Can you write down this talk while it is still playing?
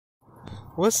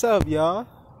What's up, y'all?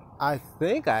 I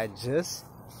think I just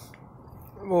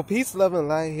peace, love, and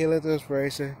light, healing through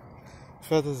inspiration.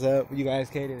 Filters up. You guys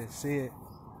can't even see it.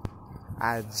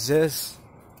 I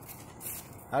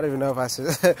don't even know if I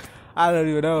should. I don't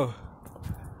even know.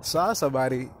 Saw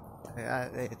somebody.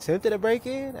 They attempted to break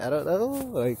in. I don't know.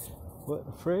 Like, what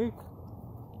the freak?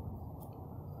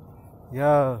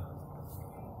 Yo.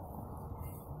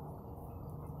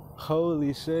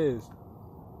 Holy shit.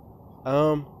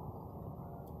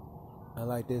 I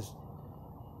like this.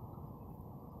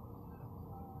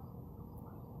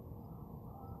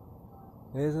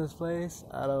 Business place?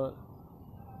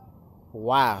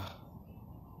 Wow.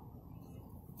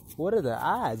 What are the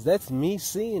odds? That's me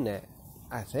seeing that.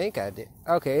 I think I did.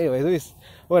 Okay, anyways, at least,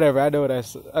 whatever. I know what I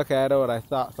know what I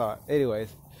thought.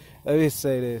 Anyways, let me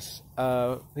say this.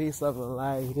 Peace, love, and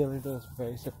light, healing through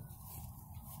inspiration.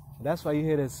 That's why you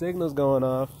hear the signals going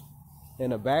off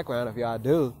in the background if y'all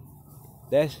do.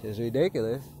 That's just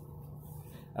ridiculous.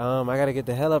 I gotta get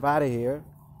the hell up out of here.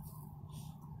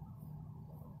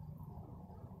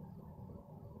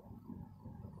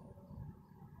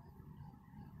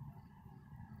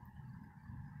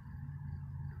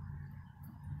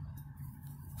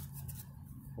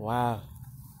 Wow.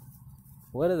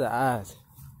 What are the odds?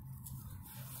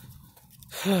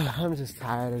 I'm just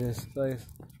tired of this place.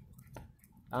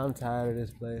 I'm tired of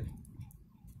this place.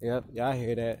 Yep, y'all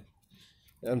hear that.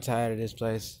 I'm tired of this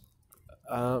place.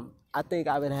 I think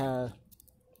I've been having,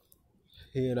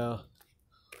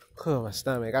 my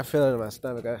stomach. I feel it in my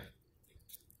stomach. A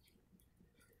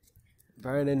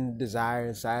burning desire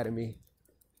inside of me.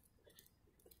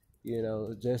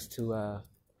 Just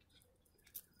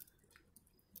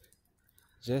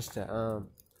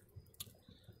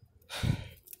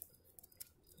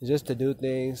to do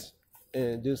things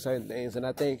and do certain things. And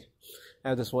I think I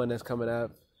have this one that's coming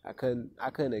up. I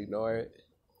couldn't ignore it.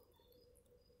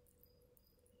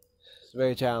 It's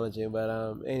very challenging, but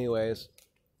anyways.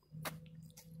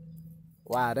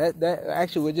 Wow, that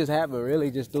actually what just happened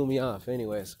really just threw me off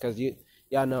anyways, because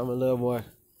y'all know I'm a little more,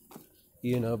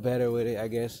 better with it, I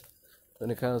guess, when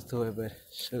it comes to it, but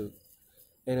shoot.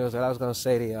 Anyways, what I was going to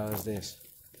say to y'all is this.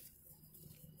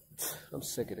 I'm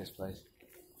sick of this place.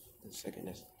 I'm sick of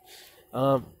this.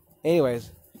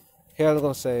 Anyways, here I'm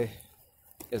going to say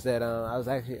is that I'm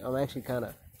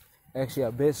actually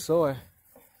a bit sore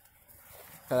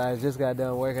because I just got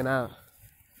done working out.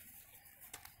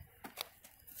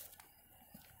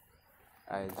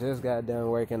 I just got done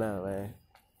working out, man.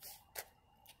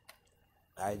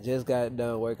 I got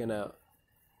done working out.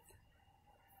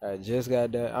 I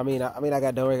got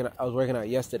done working out. I was working out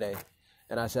yesterday,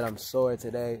 and I said I'm sore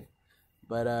today.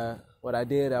 But what I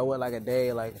did, I went like a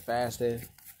day like fasting,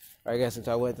 or I guess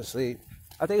until I went to sleep.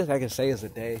 I think I can say it's a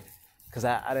day, because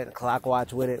I didn't clock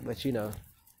watch with it, but you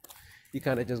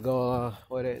kind of just go on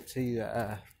with it till you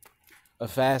a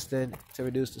fasting to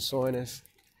reduce the soreness.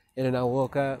 And then I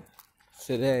woke up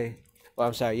yesterday,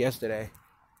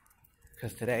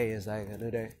 because today is like a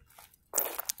new day.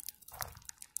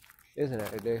 Isn't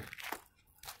it a day?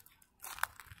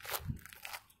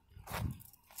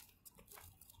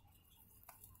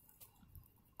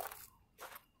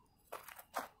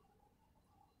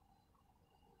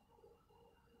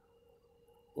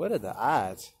 What are the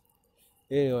odds?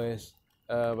 Anyways,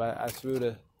 I threw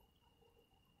the...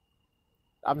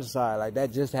 I'm just sorry, like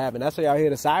that just happened. That's why y'all hear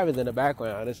the sirens in the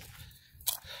background.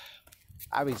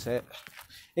 I be sad.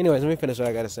 Anyways, let me finish what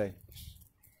I gotta say.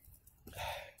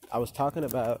 I was talking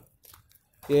about,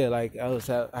 I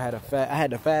had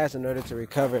to fast in order to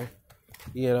recover,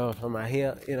 from my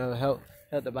heal, help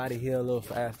the body heal a little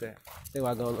faster. I think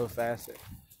I go a little faster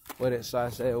with it. So I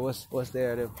said, what's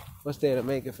there to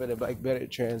make it for the better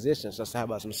transition? So I said, how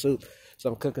about some soup? So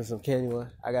I'm cooking some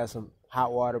quinoa. I got some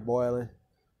hot water boiling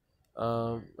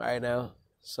right now.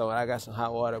 So I got some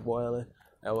hot water boiling.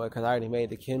 Because I already made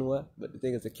the quinoa. But the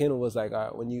thing is, the quinoa was like,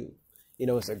 when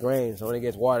it's a grain. So when it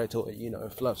gets water to it,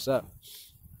 it fluffs up.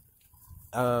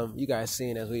 You guys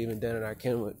seen as we even done in our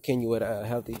quinoa with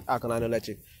healthy alkaline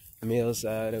electric meals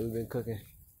that we've been cooking.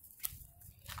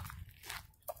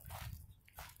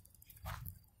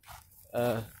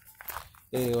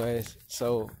 Anyways,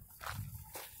 so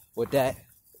with that,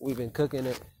 we've been cooking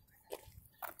it.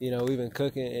 We've been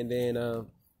cooking, and then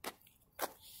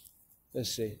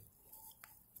let's see.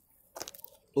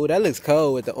 Ooh, that looks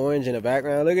cold with the orange in the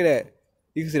background. Look at that.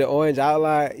 You can see the orange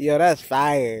outline. Yo, that's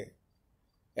fire.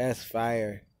 That's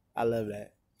fire. I love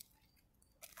that.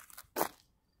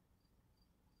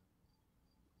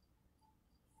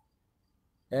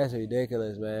 That's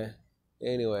ridiculous, man.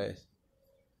 Anyways,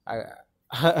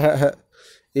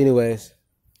 anyways,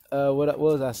 what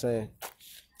was I saying?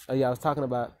 Oh yeah, I was talking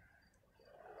about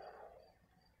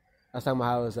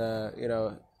how it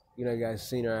was you guys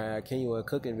seen her Kenya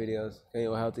cooking videos,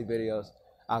 Kenya healthy videos,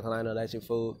 alkaline electric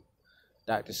food.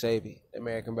 Dr. Sabi, the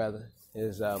American brother,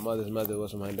 his mother's mother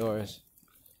was from Honduras.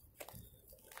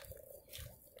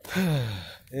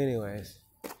 Anyways,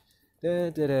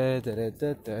 yeah.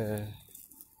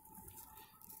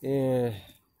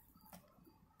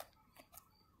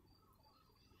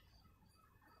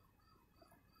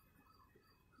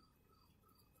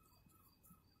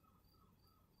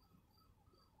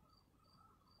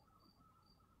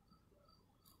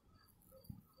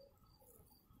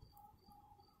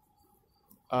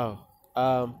 Oh,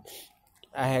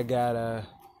 I had got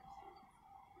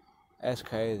that's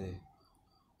crazy.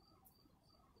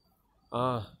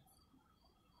 Yeah.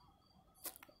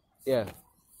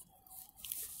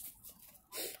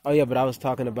 Oh yeah, but I was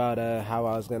talking about how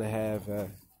I was gonna have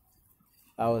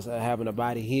I was having a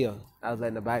body heal. I was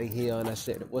letting the body heal, and I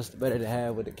said, what's better to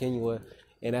have with the quinoa,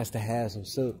 and that's to have some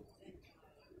soup.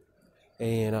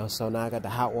 And so now I got the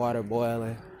hot water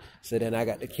boiling. So then I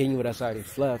got the quinoa that's already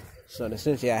fluffed. So in a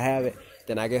sense, I have it.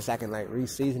 Then I guess I can like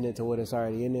re-season it to what it's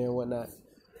already in there and whatnot.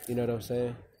 You know what I'm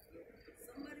saying?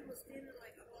 Somebody was standing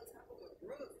like up on top of a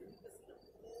brook, and you could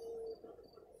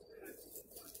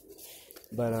see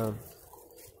the whole But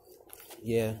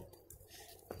yeah.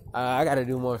 I gotta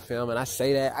do more filming. I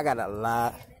say that I got a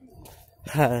lot.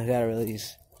 I gotta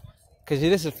release. Cause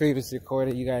this is previously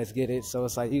recorded. You guys get it, so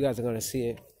it's like you guys are gonna see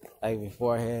it like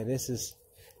beforehand. This is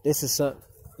something.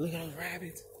 Look at those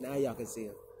rabbits. Now y'all can see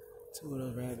them. 2 of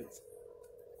those rabbits.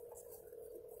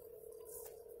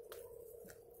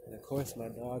 And of course my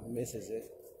dog misses it.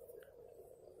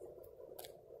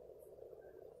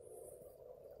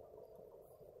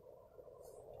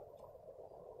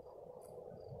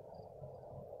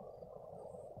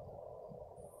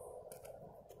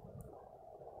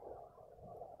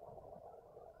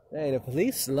 Hey, the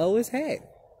police slow as heck.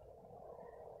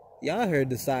 Y'all heard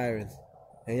the sirens.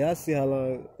 And y'all see how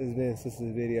long it's been since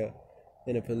this video.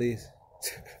 And the police.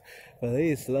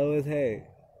 Police slow as heck.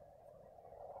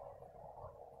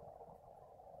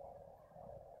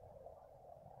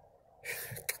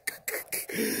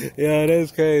 Yeah,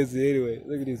 that's crazy. Anyway,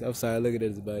 look at this. I'm sorry, look at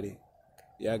this buddy.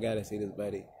 Y'all gotta see this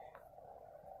buddy.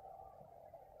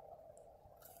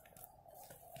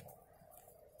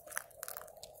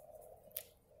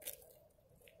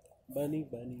 Bunny.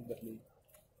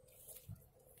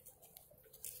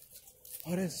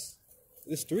 Oh, there's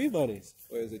 3 bunnies.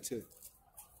 Or is it 2?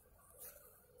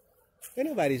 Ain't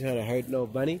nobody trying to hurt no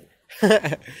bunny.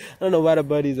 I don't know why the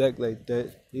bunnies act like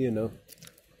that,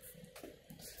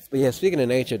 But yeah, speaking of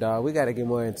nature, dog, we gotta get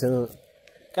more in tune.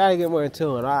 I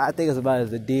think it's about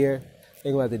the deer.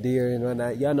 Think about the deer and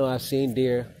whatnot. Y'all know I've seen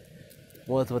deer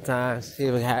multiple times.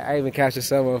 I even captured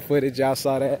some on footage. Y'all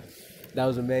saw that. That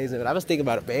was amazing. But I was thinking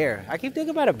about a bear. I keep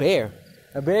thinking about a bear.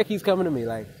 A bear keeps coming to me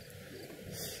like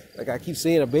I keep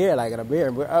seeing a bear,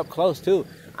 and we're up close too.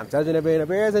 I'm touching a bear, and the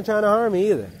bear isn't trying to harm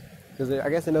me either. Because I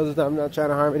guess it knows I'm not trying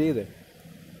to harm it either.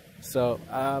 So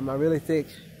I really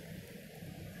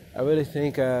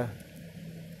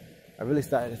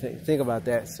started to think about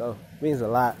that. So it means a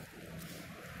lot.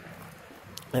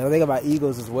 And I think about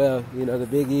eagles as well. The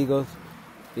big eagles.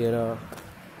 The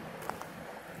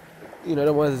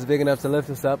ones that's big enough to lift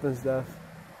us up and stuff.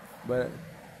 But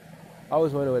I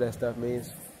always wonder what that stuff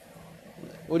means.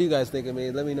 What do you guys think it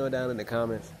means? Let me know down in the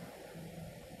comments.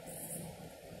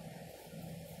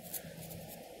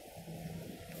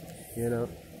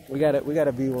 We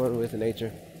gotta be one with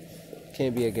nature.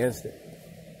 Can't be against it.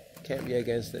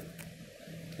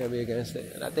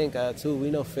 And I think too, we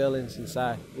know feelings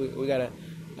inside. We gotta.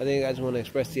 I think I just want to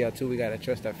express to y'all too. We gotta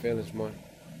trust our feelings more.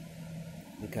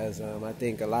 Because I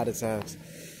think a lot of times,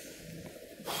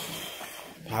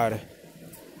 harder.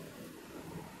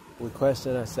 We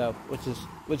question ourselves,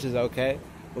 which is okay,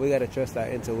 but we gotta trust our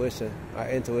intuition. Our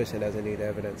intuition doesn't need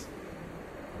evidence.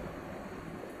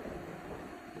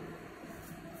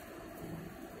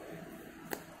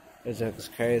 It's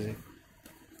just crazy.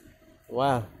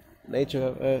 Wow, nature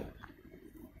of Earth.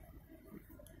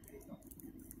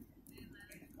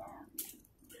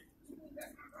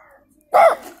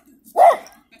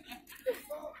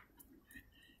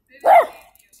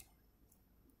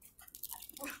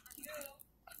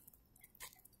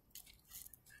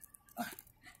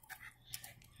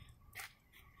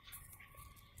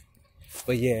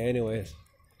 But yeah, anyways.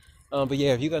 But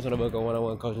yeah, if you guys want to book a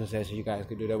one-on-one coaching session, you guys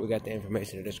can do that. We got the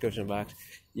information in the description box.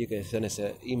 You can send us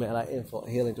an email at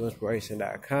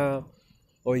info@healingthroughinspiration.com,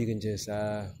 or you can just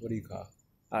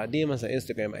DM us on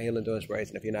Instagram at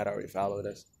healingthroughinspiration if you're not already following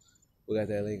us. We got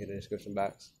that link in the description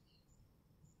box.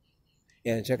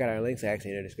 And check out our links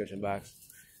actually in the description box.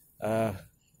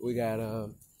 We got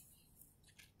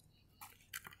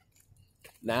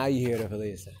now you hear the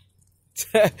police.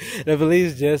 The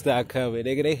police just not coming.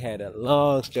 Nigga, they had a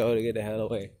long stroll to get the hell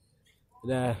away.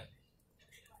 Nah.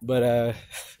 But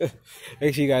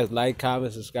make sure you guys like,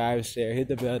 comment, subscribe, share, hit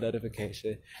the bell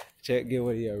notification. Get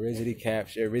one of your original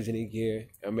caps, your original gear,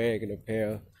 American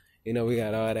apparel. You know we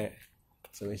got all that.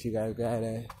 So make sure you guys got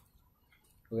that.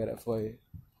 We got that for you.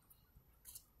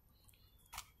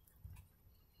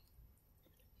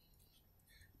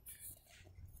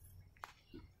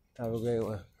 Have a great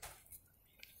one.